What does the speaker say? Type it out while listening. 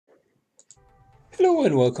Hello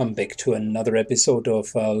and welcome back to another episode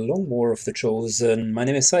of Long War of the Chosen. My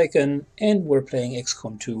name is Syken and we're playing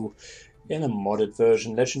XCOM 2 in a modded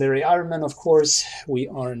version. Legendary Ironman, of course. We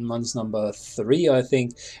are in month number 3, I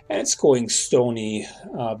think, and it's going stony.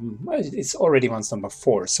 It's already month number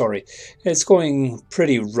 4, sorry. It's going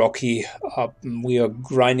pretty rocky. We are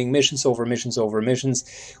grinding missions over missions over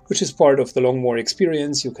missions, which is part of the Long War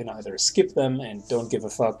experience. You can either skip them and don't give a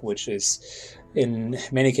fuck, which is in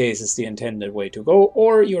many cases the intended way to go,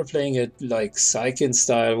 or you're playing it like Syken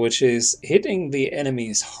style, which is hitting the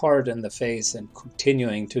enemies hard in the face and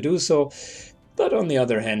continuing to do so, but on the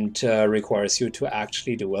other hand requires you to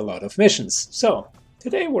actually do a lot of missions. So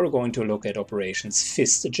today we're going to look at Operations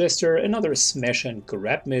Fist Adjuster, another smash and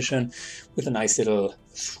grab mission with a nice little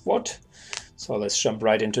SWAT. So let's jump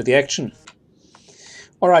right into the action.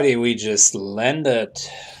 Alrighty, we just landed.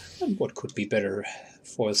 And what could be better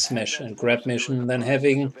for a smash and grab mission than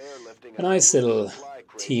having a nice little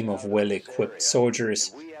team of well-equipped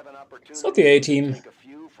soldiers. It's not the A-team,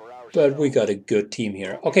 but we got a good team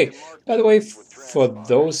here. Okay, by the way, for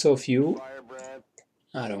those of you...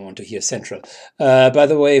 I don't want to hear Central. By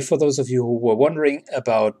the way, for those of you who were wondering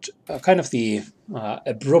about kind of the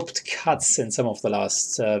abrupt cuts in some of the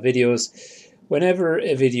last videos, whenever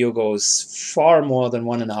a video goes far more than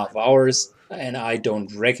 1.5 hours, and I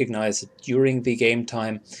don't recognize it during the game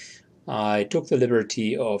time, I took the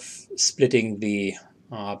liberty of splitting the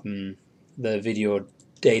video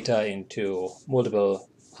data into multiple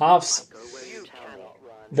halves.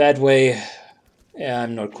 That way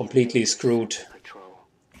I'm not completely screwed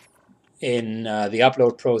in the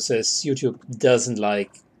upload process. YouTube doesn't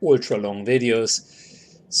like ultra long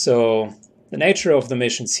videos, so the nature of the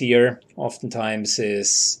missions here oftentimes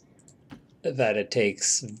is that it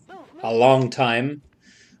takes a long time.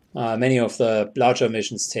 Many of the larger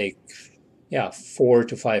missions take 4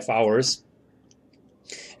 to 5 hours.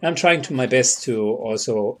 And I'm trying my best to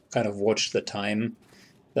also kind of watch the time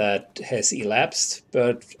that has elapsed,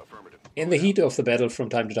 but in the heat of the battle from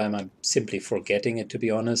time to time I'm simply forgetting it, to be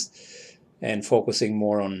honest, and focusing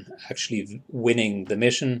more on actually winning the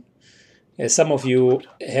mission. As some of you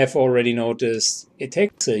have already noticed, it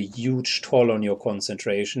takes a huge toll on your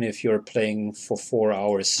concentration if you're playing for 4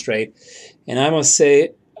 hours straight. And I must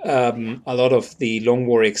say, a lot of the Long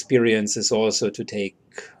War experience is also to take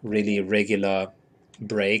really regular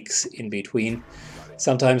breaks in between.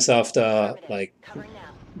 Sometimes after like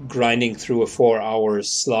grinding through a 4-hour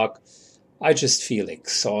slog, I just feel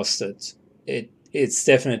exhausted. It's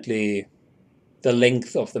definitely, the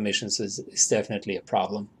length of the missions is definitely a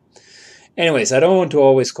problem. Anyways, I don't want to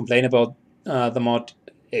always complain about the mod.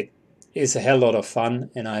 It is a hell lot of fun,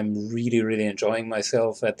 and I'm really enjoying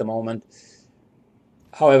myself at the moment.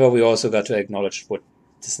 However, we also got to acknowledge what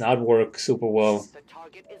does not work super well,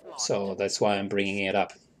 so that's why I'm bringing it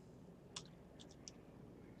up.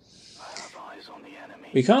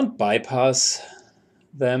 We can't bypass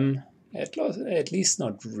them, at least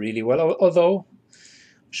not really well, although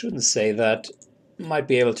I shouldn't say that. Might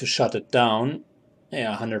be able to shut it down.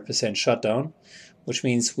 100% shutdown, which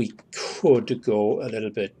means we could go a little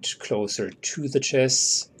bit closer to the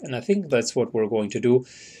chests, and I think that's what we're going to do.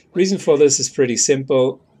 Reason for this is pretty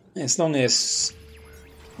simple. As long as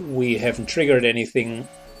we haven't triggered anything,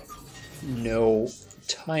 no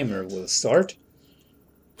timer will start.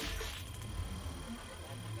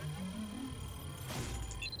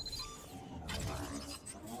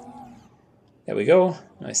 There we go.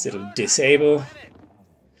 Nice little disable.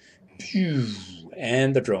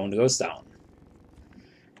 And the drone goes down.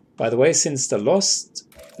 By the way, since the lost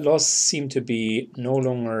seem to be no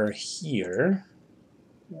longer here,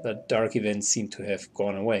 the dark events seem to have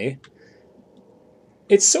gone away.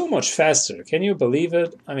 It's so much faster. Can you believe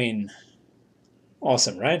it? I mean,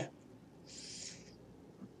 awesome, right?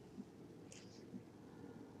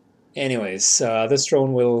 Anyways, this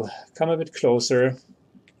drone will come a bit closer.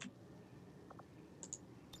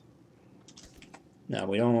 Now,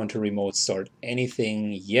 we don't want to remote start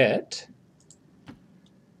anything yet.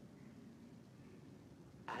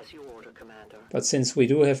 As you order, Commander. But since we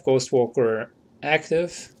do have Ghostwalker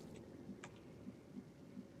active,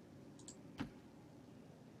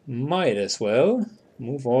 might as well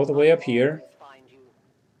move all the way up here.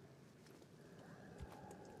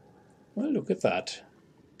 Well, look at that.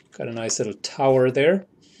 Got a nice little tower there.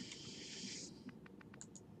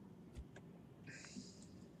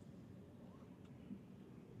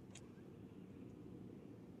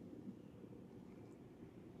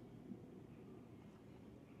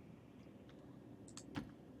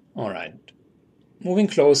 Alright, moving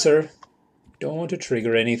closer. Don't want to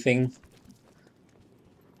trigger anything.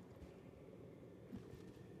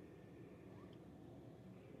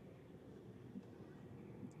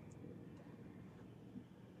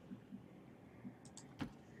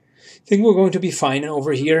 think we're going to be fine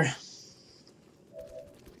over here.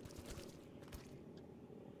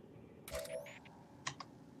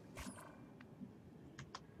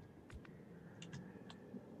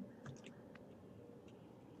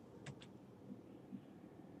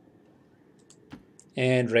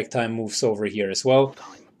 And ragtime moves over here as well.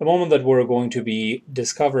 The moment that we're going to be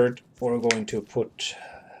discovered, we're going to put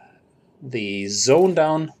the zone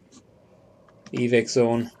down, the evac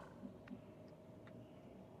zone.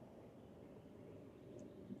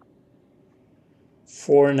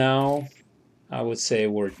 For now, I would say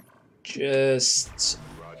we're just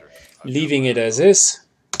leaving it as is.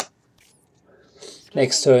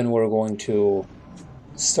 Next turn we're going to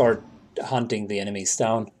start hunting the enemies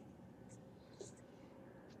down.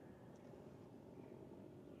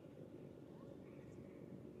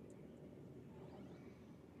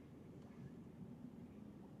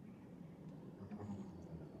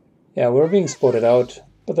 Yeah, we're being spotted out,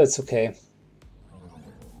 but that's okay.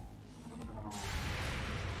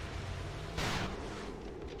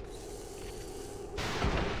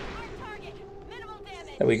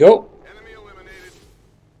 There we go.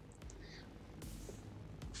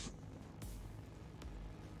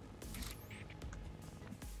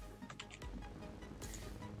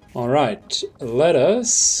 All right, let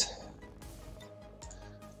us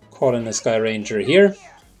call in a Sky Ranger here.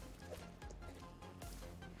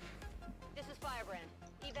 This is Firebrand.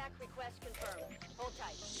 Evac request confirmed. Hold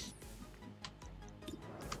tight.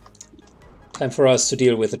 Time for us to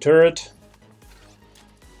deal with the turret.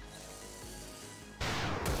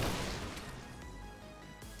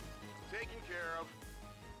 Taken care of.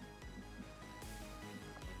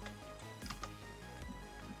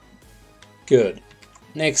 Good.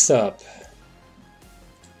 Next up.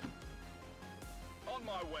 On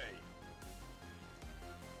my way.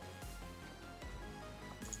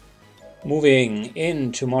 Moving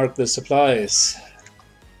in to mark the supplies.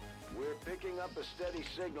 We're picking up a steady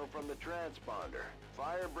signal from the transponder.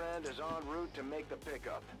 Firebrand is en route to make the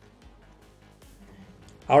pickup.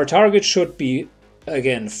 Our target should be,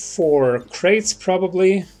 again, 4 crates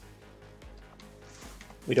probably.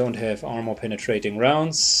 We don't have armor penetrating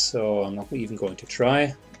rounds, so I'm not even going to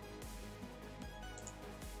try.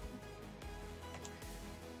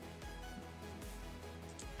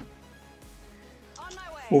 On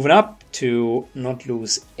my way. Moving up to not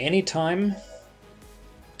lose any time.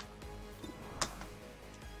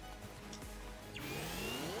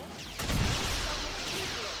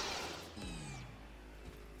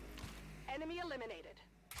 Enemy eliminated.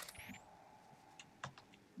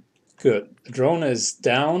 Good. The drone is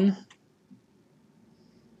down.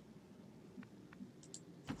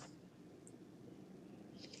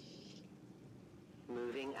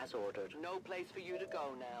 Moving as ordered. No place for you to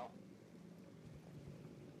go now.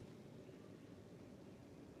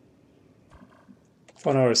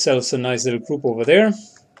 Found ourselves a nice little group over there.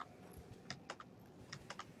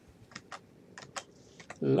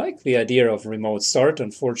 Like the idea of remote start,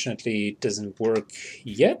 unfortunately it doesn't work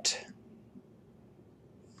yet.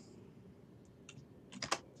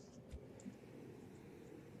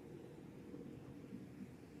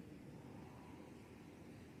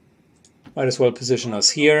 Might as well position us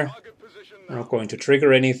here. Target position We're now. not going to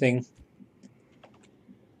trigger anything.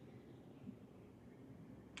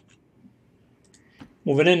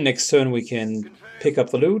 Moving in, next turn we can pick up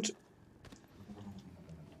the loot.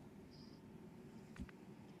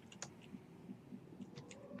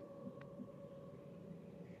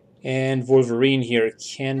 And Wolverine here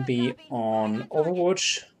can be on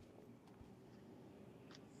Overwatch.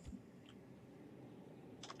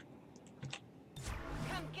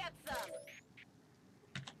 Come get some.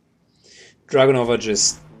 Dragonova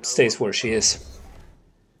just stays where she is.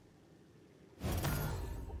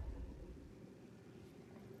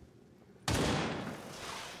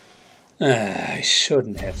 I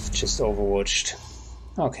shouldn't have just overwatched.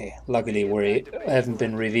 Okay, luckily we haven't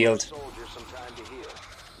been revealed. Soldiers some time to heal,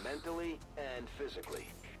 mentally and physically.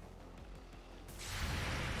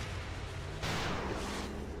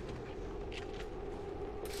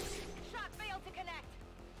 Shot failed to connect.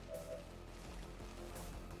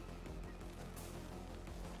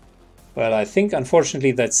 Well, I think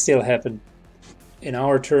unfortunately that still happened in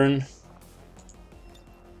our turn.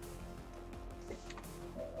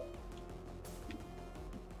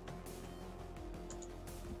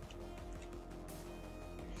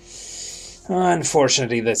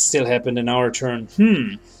 Unfortunately, that still happened in our turn.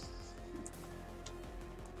 You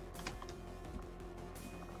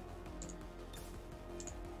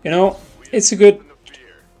know, it's a good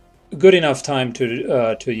enough time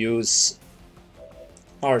to use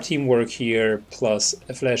our teamwork here, plus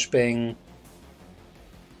a flashbang.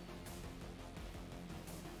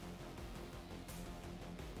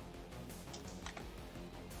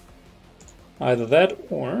 Either that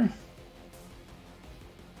or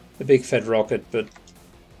a big fat rocket, but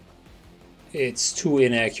it's too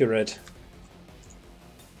inaccurate.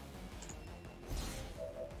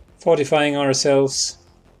 Fortifying ourselves.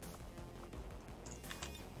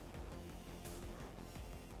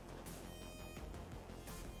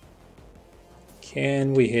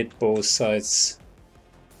 Can we hit both sides?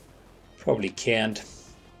 Probably can't.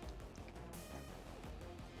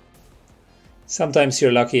 Sometimes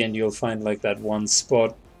you're lucky and you'll find like that one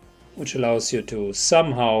spot which allows you to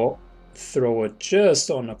somehow throw it just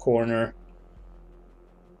on a corner.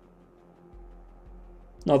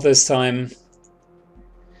 Not this time.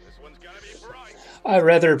 I'd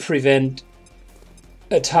rather prevent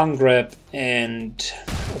a tongue grab and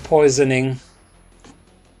a poisoning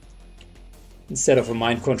instead of a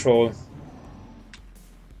mind control.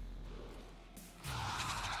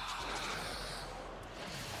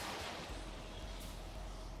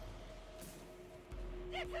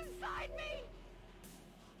 It's inside me!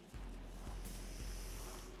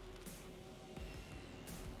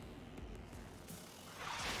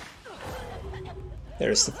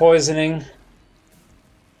 There's the poisoning.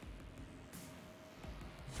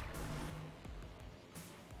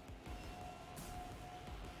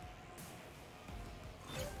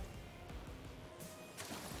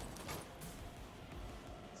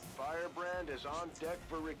 Firebrand is on deck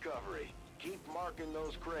for recovery. Keep marking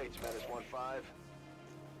those crates, Menace 1-5.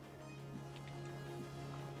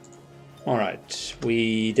 Alright,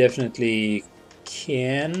 we definitely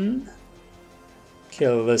can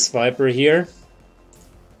kill this Viper here.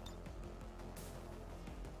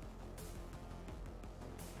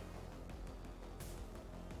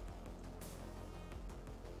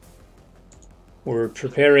 We're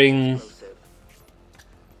preparing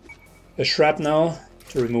a shrapnel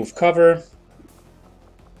to remove cover.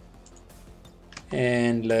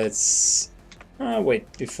 And let's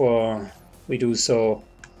wait, before we do so,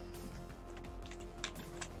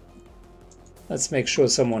 let's make sure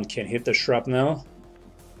someone can hit the shrapnel.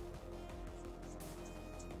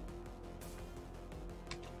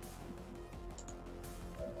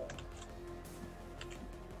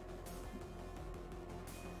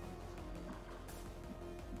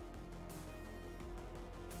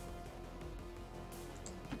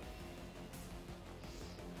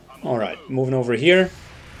 Alright, moving over here.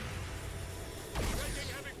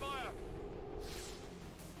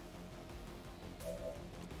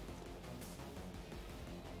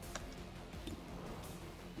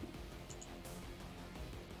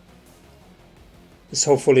 This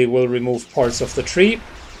hopefully will remove parts of the tree.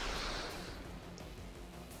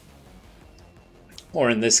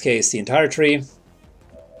 Or in this case, the entire tree.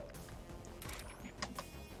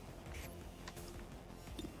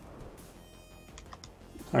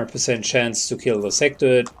 %, chance to kill the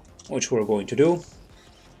sectoid, which we're going to do.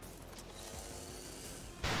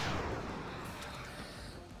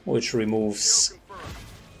 Which removes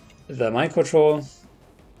the mind control.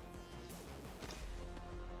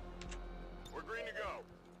 We're green to go.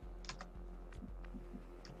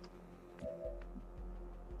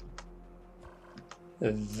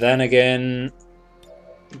 Then again,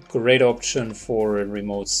 great option for a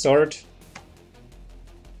remote start.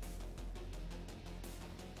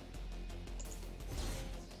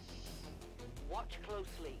 Watch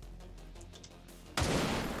closely.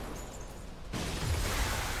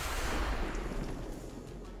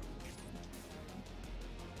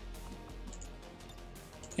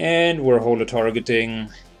 And we're holo targeting.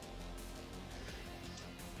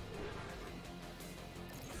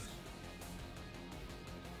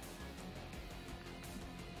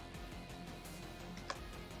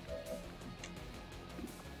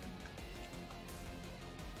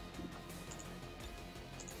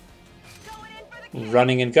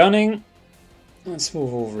 Running and gunning. Let's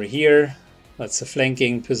move over here. That's a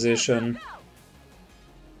flanking position.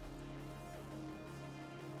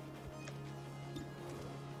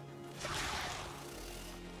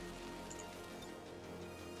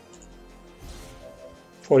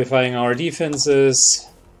 Fortifying our defenses.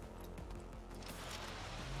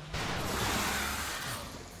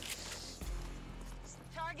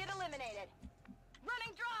 Target eliminated.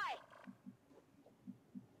 Running dry.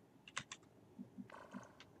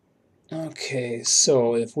 Okay,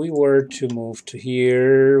 so if we were to move to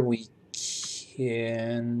here, we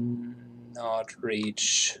cannot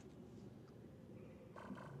reach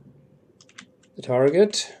the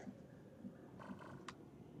target.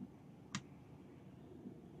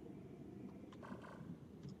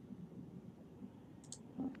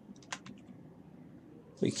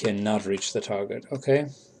 We cannot reach the target, okay.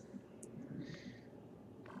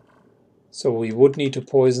 So we would need to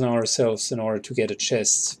poison ourselves in order to get a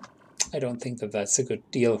chest. I don't think that that's a good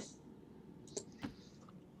deal.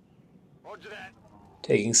 Roger that.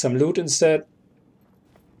 Taking some loot instead.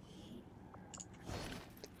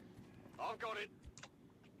 I've got it.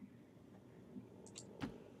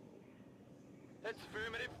 That's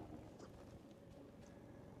affirmative.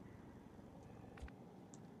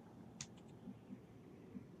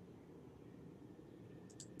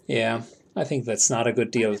 Yeah, I think that's not a good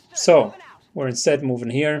deal. So, we're instead moving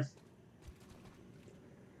here.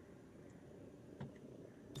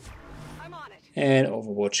 I'm on it. And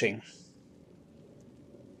overwatching.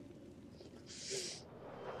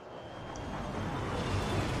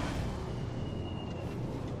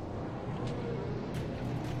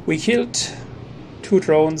 We killed 2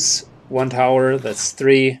 drones, 1 tower, that's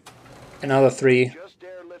 3, another 3. Just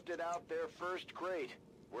airlifted out their first crate.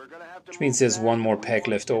 We're gonna have to Which means move there's fast 1 more if we pack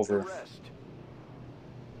wanna left get the over. rest.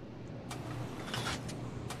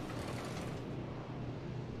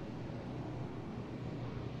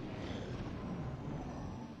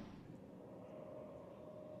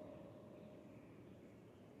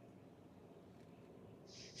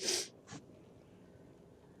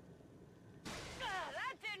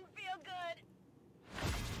 That didn't feel good.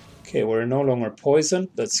 Okay, we're no longer poisoned,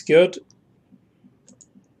 that's good.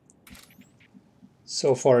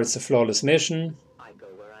 So far it's a flawless mission. I go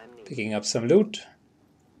where I'm needed. Picking up some loot.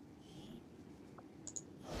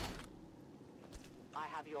 I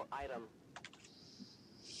have your item.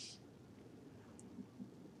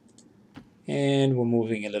 And we're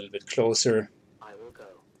moving a little bit closer. I will go.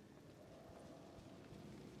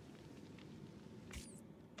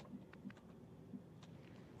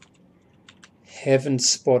 Haven't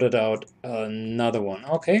spotted out another one.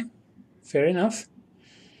 Okay, fair enough.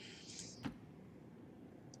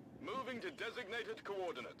 Moving to designated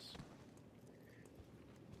coordinates.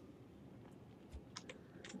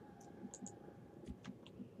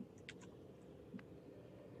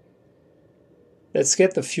 Let's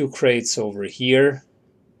get the few crates over here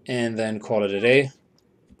and then call it a day.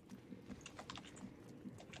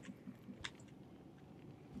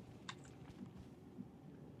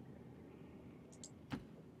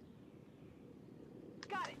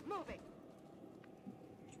 Got it. Moving.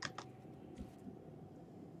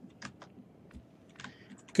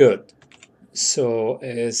 Good. So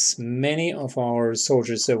as many of our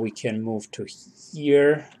soldiers that we can move to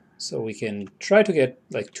here, so we can try to get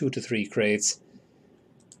like 2 to 3 crates.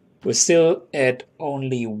 We're still at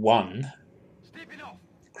only 1 Stepping off.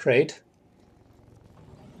 crate.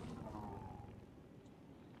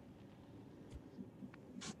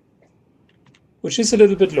 Which is a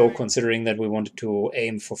little bit low considering that we wanted to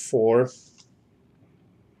aim for 4.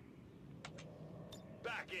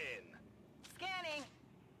 Back in. Scanning.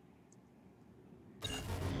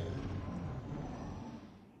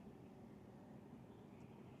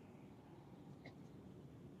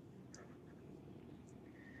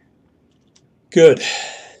 Good.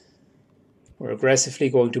 We're aggressively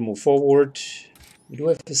going to move forward. We do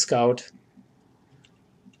have a scout.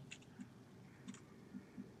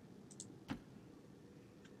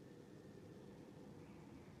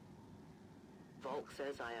 Volk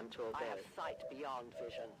says I am to obey. I have sight beyond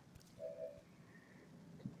vision.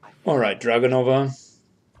 Alright, Dragonova.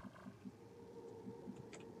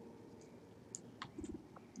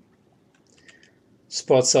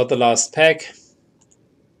 Spots out the last pack.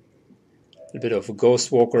 A bit of a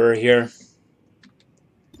ghost walker here.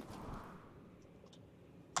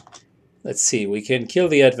 Let's see, we can kill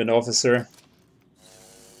the advent officer.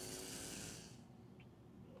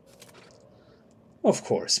 Of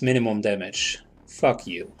course, minimum damage. Fuck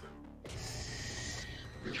you.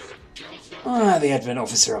 The advent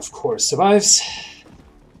officer, of course, survives.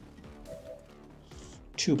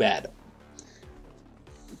 Too bad.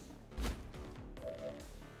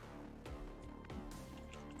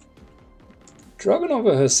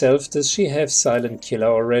 Dragonova herself, does she have Silent Killer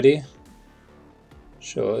already?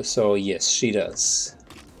 Sure, so yes, she does.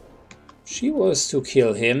 She was to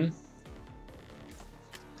kill him.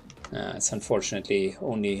 It's unfortunately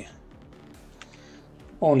only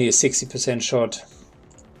a 60% shot.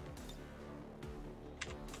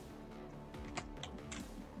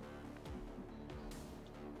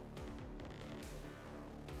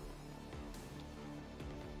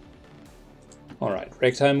 Alright,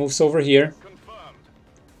 Ragtime moves over here. Confirmed.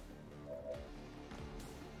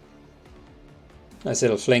 Nice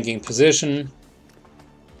little flanking position.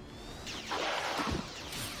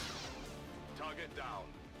 Target down.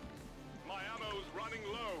 My ammo's running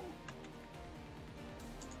low.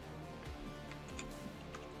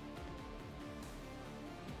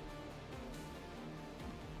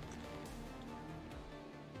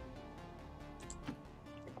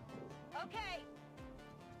 Okay.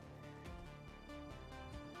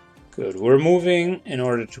 Good, we're moving in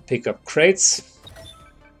order to pick up crates.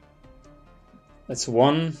 That's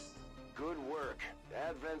one. Good work.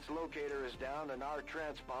 Advent's locator is down and our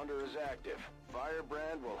transponder is active.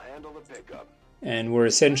 Firebrand will handle the pickup. And we're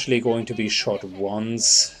essentially going to be shot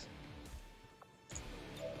once.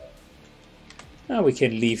 Now we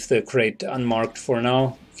can leave the crate unmarked for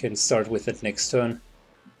now. We can start with it next turn.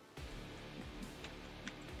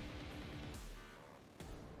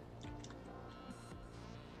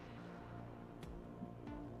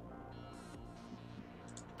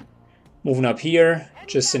 Moving up here,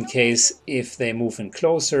 just in case if they move in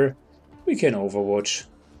closer, we can overwatch.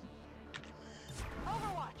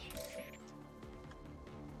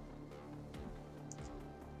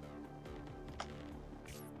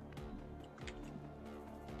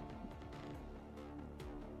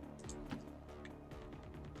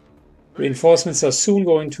 Reinforcements are soon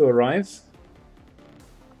going to arrive.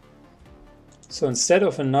 So instead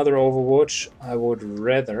of another overwatch, I would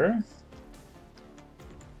rather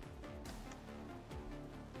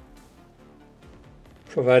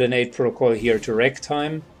provide an aid protocol here to wreck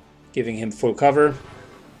time, giving him full cover.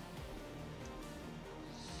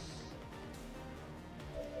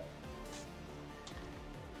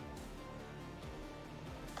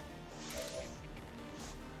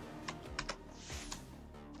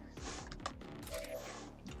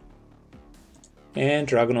 And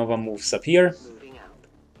Dragonova moves up here. Moving out.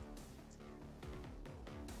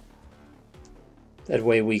 That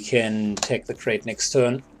way we can take the crate next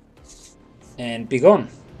turn and be gone.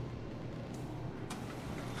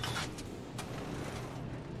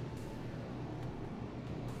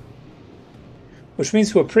 Which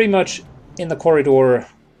means we're pretty much in the corridor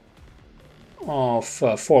of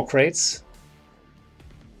 4 crates.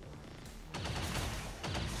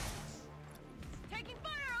 Taking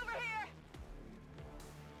fire over here.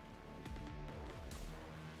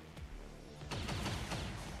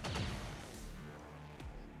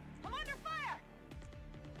 I'm under fire.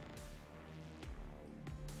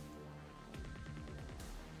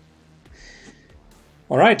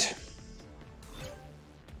 All right.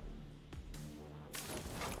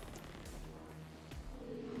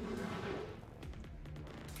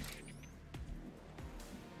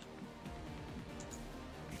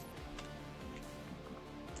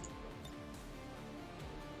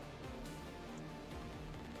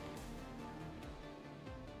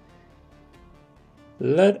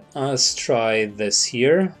 Let us try this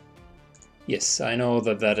here. Yes, I know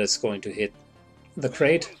that that is going to hit the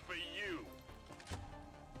crate.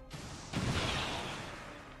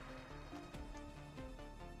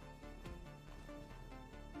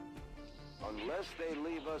 Unless they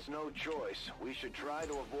leave us no choice, we should try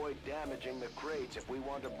to avoid damaging the crates if we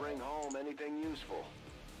want to bring home anything useful.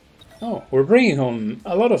 Oh, we're bringing home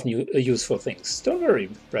a lot of new useful things. Don't worry,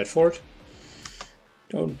 Bradford.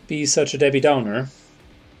 Don't be such a Debbie Downer.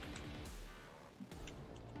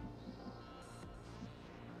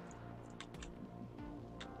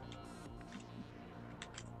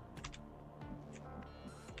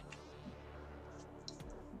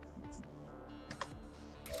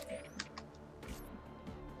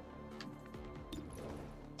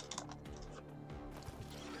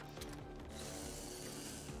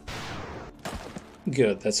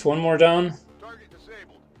 Good, that's one more down. Target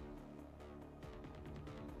disabled.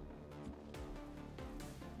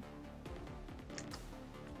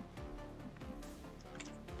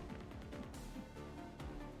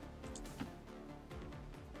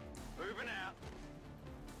 Moving out.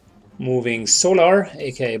 Moving Solar,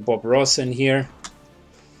 aka Bob Ross, in here.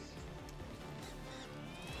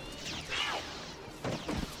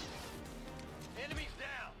 Enemies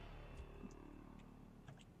down.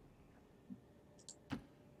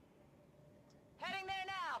 Heading there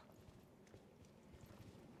now.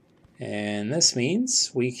 And this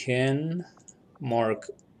means we can mark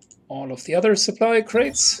all of the other supply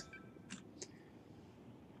crates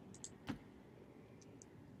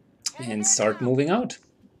and start moving out.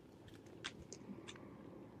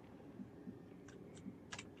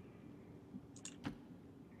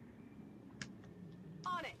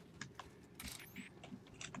 On it.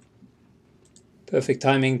 Perfect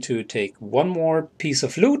timing to take one more piece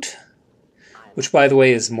of loot, which by the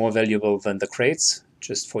way is more valuable than the crates,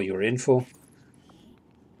 just for your info.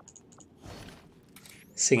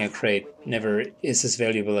 Seeing a crate never is as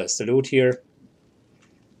valuable as the loot here.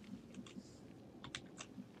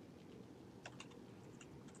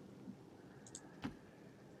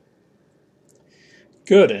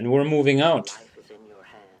 Good, and we're moving out. Life is in your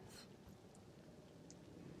hands.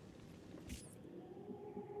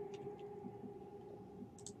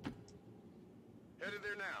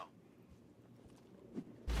 Clear now.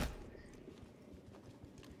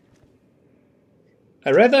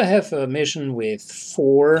 I'd rather have a mission with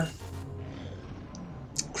 4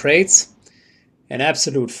 crates and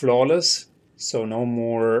absolute flawless, so no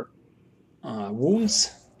more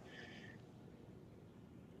wounds,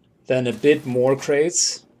 than a bit more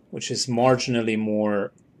crates, which is marginally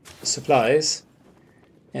more supplies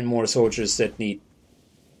and more soldiers that need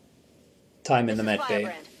time in the med bay.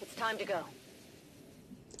 Firebrand. It's time to go.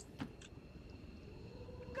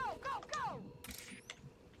 Go, go, go!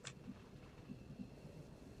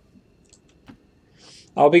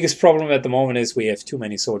 Our biggest problem at the moment is we have too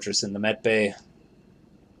many soldiers in the med bay.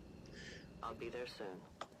 I'll be there soon.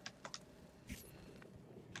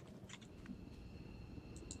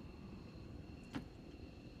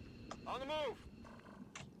 On the move.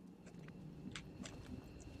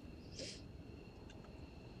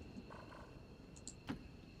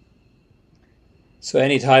 So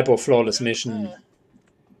any type of flawless mission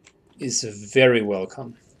is very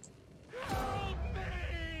welcome. Help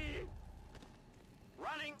me!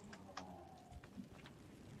 Running.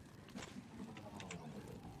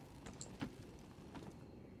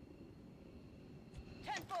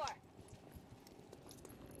 Ten four.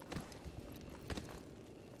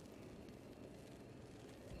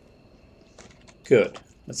 Good.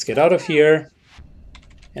 Let's get out of here,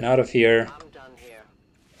 and out of here, I'm done here.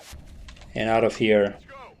 and out of here, Let's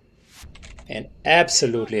go. and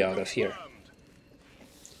absolutely out of here. Confirmed.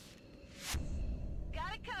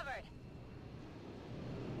 Got it covered.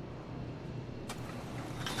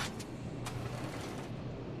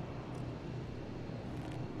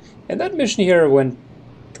 And that mission here went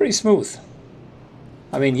pretty smooth.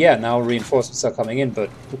 I mean, yeah, now reinforcements are coming in, but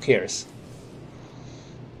who cares?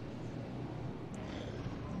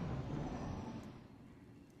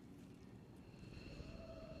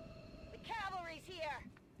 The cavalry's here.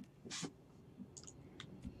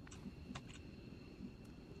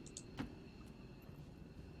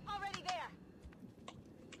 Already there.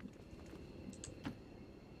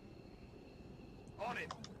 On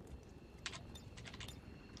it.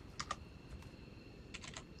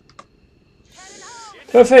 Cannon home.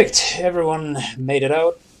 Perfect, everyone made it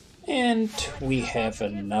out, and we have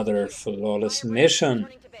another flawless mission.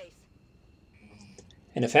 Returning to base.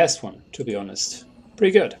 And a fast one, to be honest.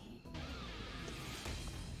 Pretty good.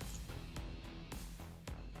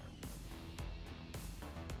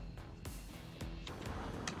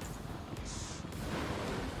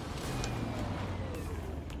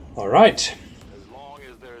 Alright, As long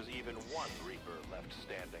as there's even one Reaper left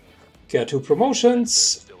standing. got 2 promotions,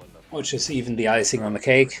 Still in the which is even the icing on the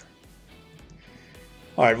cake.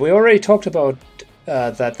 Alright, we already talked about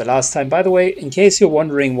that the last time. By the way, in case you're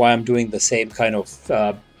wondering why I'm doing the same kind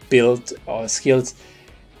of build or skills,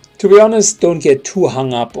 to be honest, don't get too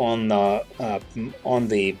hung up on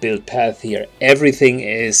the build path here. Everything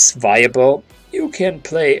is viable. You can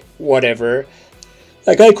play whatever.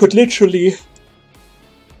 Like, I could literally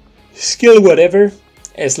skill whatever,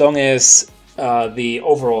 as long as the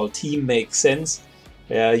overall team makes sense.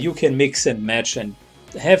 You can mix and match and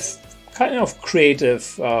have kind of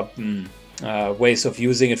creative ways of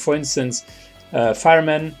using it. For instance,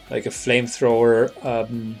 fireman, like a flamethrower,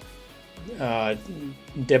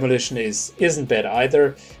 demolition isn't bad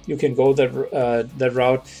either. You can go that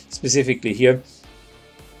route, specifically here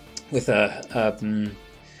with a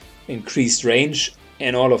increased range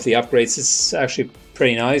and all of the upgrades. It's actually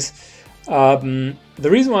pretty nice. The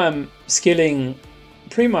reason why I'm skilling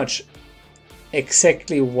pretty much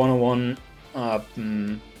exactly 101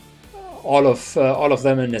 all of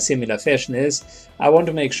them in a similar fashion is I want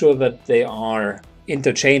to make sure that they are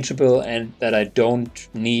interchangeable and that I don't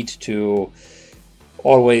need to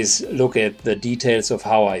always look at the details of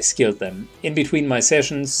how I skilled them. In between my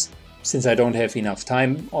sessions, since I don't have enough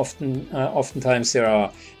time, oftentimes there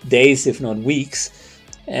are days, if not weeks,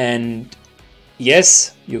 and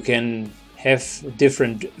yes, you can have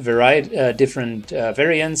different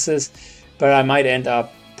variances, but I might end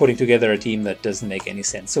up putting together a team that doesn't make any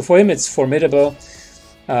sense. So for him, it's formidable.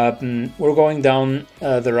 We're going down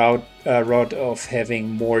the route of having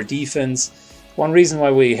more defense. One reason why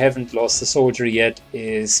we haven't lost a soldier yet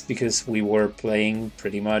is because we were playing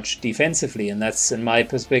pretty much defensively, and that's, in my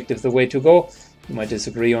perspective, the way to go. You might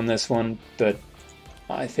disagree on this one, but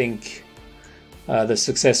I think the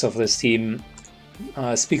success of this team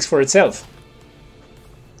speaks for itself.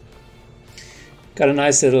 Got a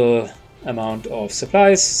nice little amount of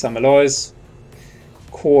supplies, some alloys,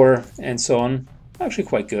 core, and so on. Actually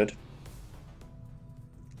quite good.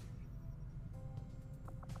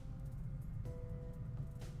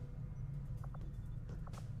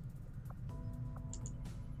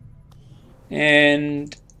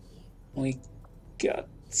 And we got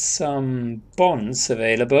some bonds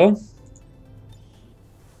available.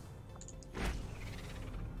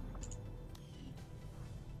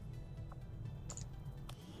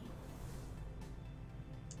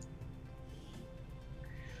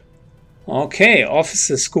 Okay,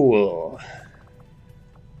 officer school.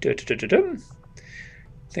 I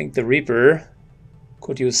think the Reaper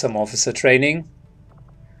could use some officer training.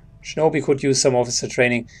 Shinobi could use some officer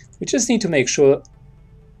training. We just need to make sure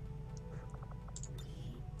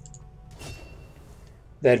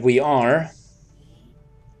that we are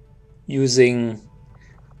using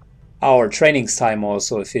our training's time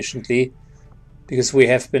also efficiently, because we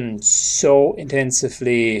have been so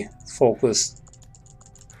intensively focused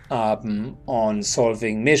on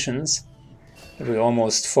solving missions that we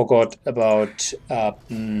almost forgot about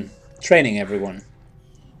training everyone.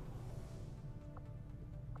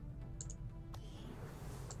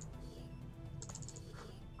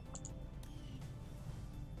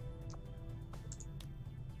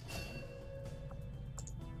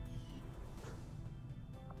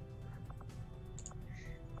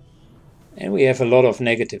 And we have a lot of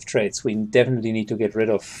negative traits. We definitely need to get rid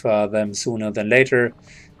of them sooner than later.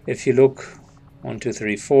 If you look, 1, 2,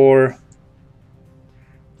 3, 4,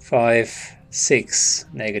 5, 6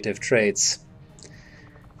 negative traits.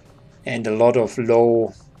 And a lot of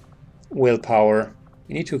low willpower.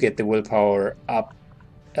 We need to get the willpower up.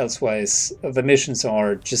 Elsewise, the missions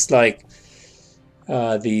are just like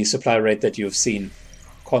the supply rate that you've seen.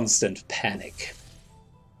 Constant panic.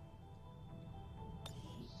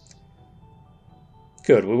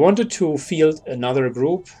 Good. We wanted to field another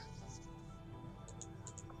group.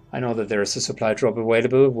 I know that there's a supply drop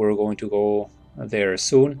available. We're going to go there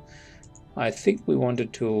soon. I think we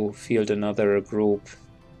wanted to field another group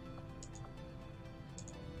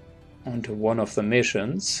onto one of the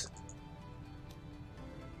missions.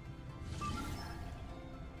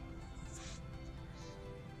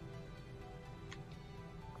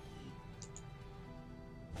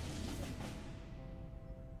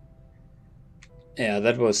 Yeah,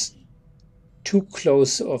 that was too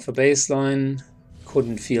close of a baseline.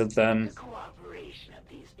 Couldn't field them.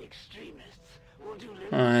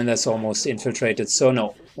 And that's almost infiltrated. So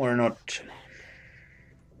no, we're not.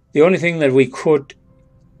 The only thing that we could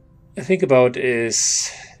think about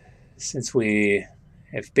is, since we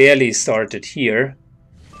have barely started here,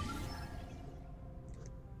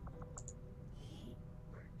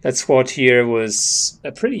 that squad here was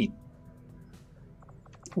a pretty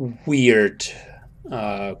weird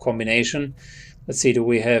combination. Let's see, do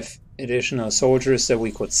we have additional soldiers that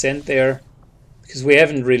we could send there? Because we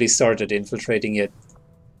haven't really started infiltrating yet.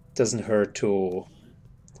 Doesn't hurt to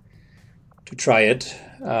try it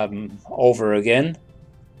over again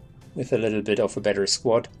with a little bit of a better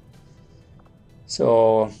squad.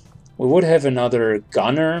 So we would have another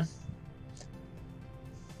gunner.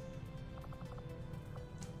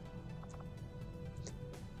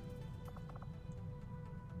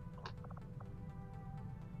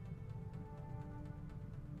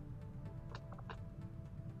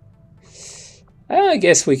 I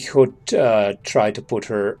guess we could try to put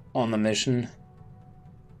her on the mission.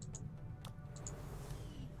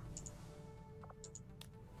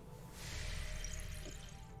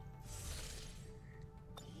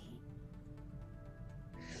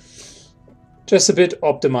 Just a bit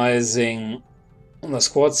optimizing on the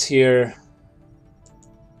squads here.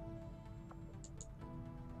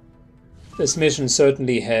 This mission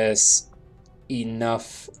certainly has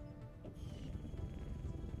enough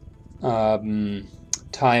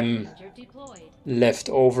time left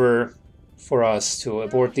over for us to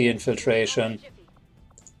abort the infiltration.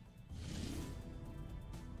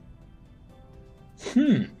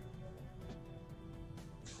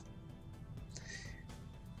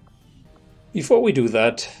 Before we do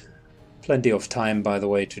that, plenty of time, by the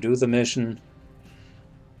way, to do the mission.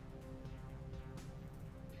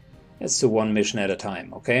 Let's do one mission at a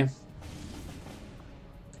time, okay?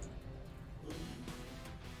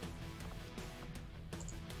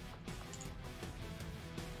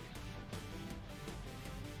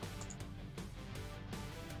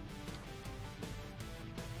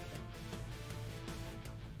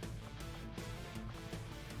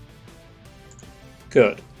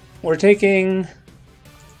 Good. We're taking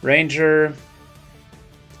Ranger.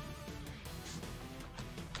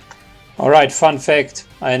 Alright, fun fact.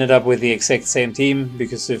 I ended up with the exact same team,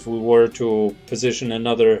 because if we were to position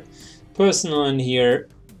another person on here,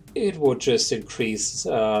 it would just increase,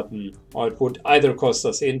 or it would either cost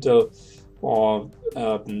us intel or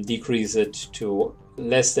decrease it to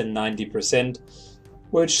less than 90%.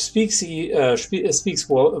 which speaks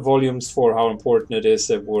volumes for how important it is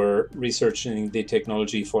that we're researching the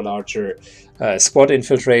technology for larger squad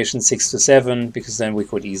infiltration, 6 to 7, because then we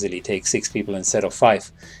could easily take 6 people instead of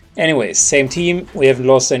 5. Anyways, same team, we haven't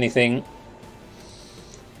lost anything.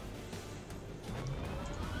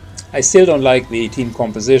 I still don't like the team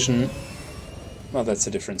composition. Well, that's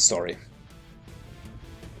a different story.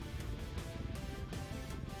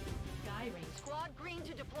 Squad green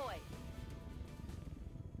to deploy.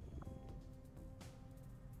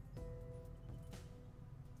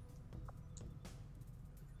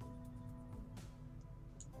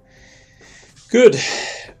 Good.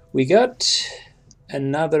 We got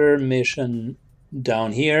another mission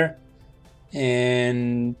down here,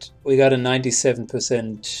 and we got a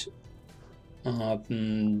 97%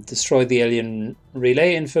 destroy the alien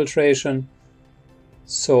relay infiltration.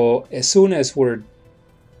 So as soon as we're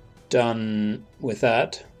done with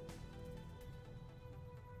that,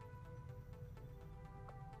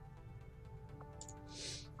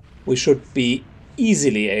 we should be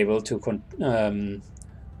easily able to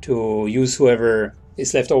use whoever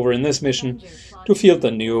is left over in this mission to field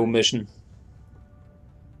the new mission.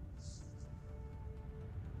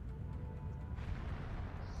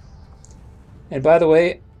 And by the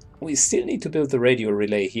way, we still need to build the radio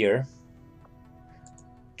relay here.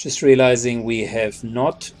 Just realizing we have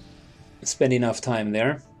not spent enough time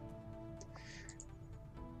there.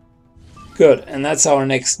 Good, and that's our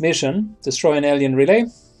next mission. Destroy an alien relay.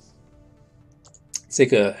 Let's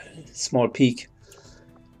take a small peek.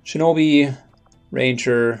 Shinobi,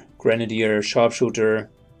 Ranger, Grenadier, Sharpshooter,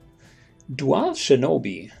 Dual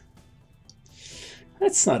Shinobi.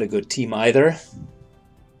 That's not a good team either.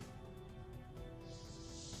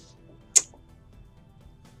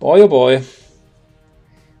 Boy oh boy.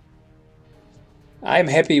 I'm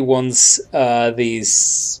happy once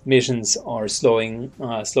these missions are slowing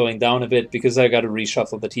down a bit, because I got to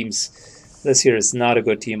reshuffle the teams. This here is not a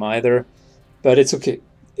good team either, but it's okay.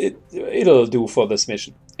 It'll do for this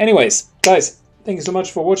mission. Anyways, guys, thank you so much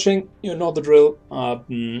for watching. You know the drill.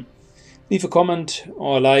 Leave a comment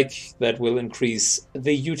or a like. That will increase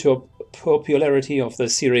the YouTube popularity of the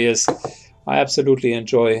series. I absolutely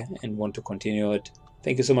enjoy and want to continue it.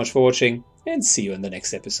 Thank you so much for watching, and see you in the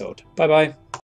next episode. Bye bye.